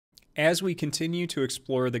As we continue to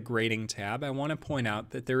explore the grading tab, I want to point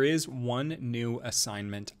out that there is one new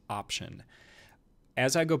assignment option.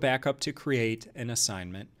 As I go back up to create an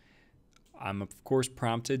assignment, I'm of course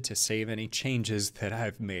prompted to save any changes that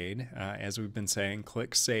I've made. As we've been saying,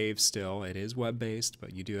 click save still. It is web-based,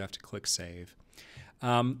 but you do have to click save.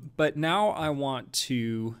 But now I want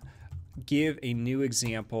to give a new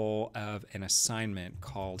example of an assignment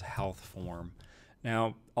called health form.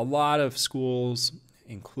 Now, a lot of schools,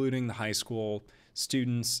 including the high school,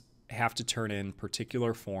 students have to turn in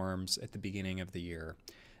particular forms at the beginning of the year.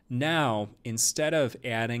 Now, instead of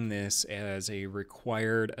adding this as a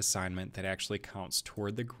required assignment that actually counts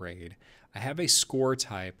toward the grade, I have a score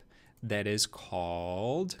type that is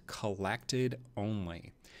called collected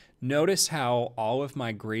only. Notice how all of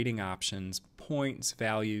my grading options, points,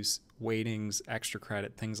 values, weightings, extra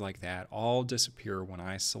credit, things like that, all disappear when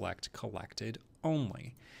I select collected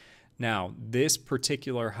only. Now, this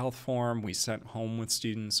particular health form we sent home with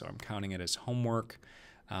students, so I'm counting it as homework,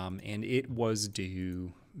 and it was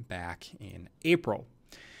due back in April.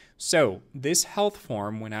 So this health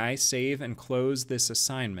form, when I save and close this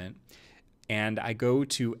assignment and I go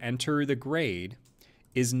to enter the grade,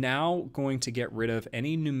 is now going to get rid of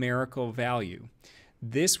any numerical value.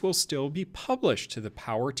 This will still be published to the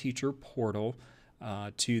PowerTeacher portal,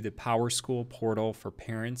 to the PowerSchool portal for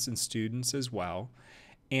parents and students as well.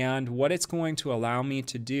 And what it's going to allow me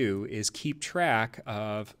to do is keep track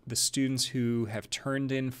of the students who have turned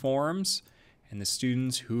in forms and the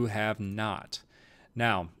students who have not.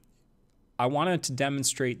 Now, I wanted to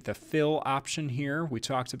demonstrate the fill option here. We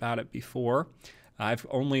talked about it before. I've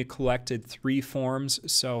only collected 3 forms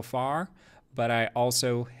so far, but I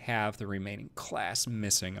also have the remaining class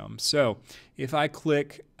missing them. So if I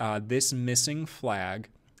click this missing flag,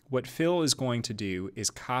 what fill is going to do is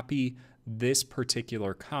copy this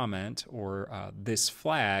particular comment or this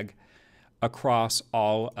flag across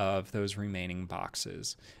all of those remaining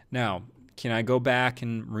boxes. Now, can I go back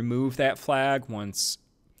and remove that flag once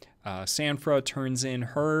Sanfra turns in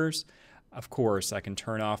hers? Of course, I can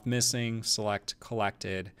turn off missing, select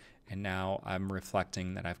collected, and now I'm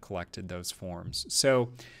reflecting that I've collected those forms.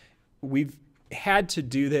 So we've had to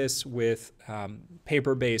do this with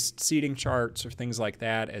paper-based seating charts or things like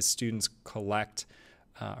that as students collect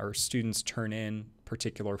or students turn in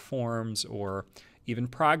particular forms or even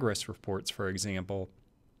progress reports, for example.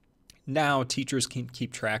 Now teachers can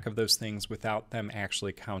keep track of those things without them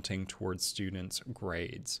actually counting towards students'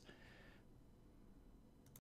 grades.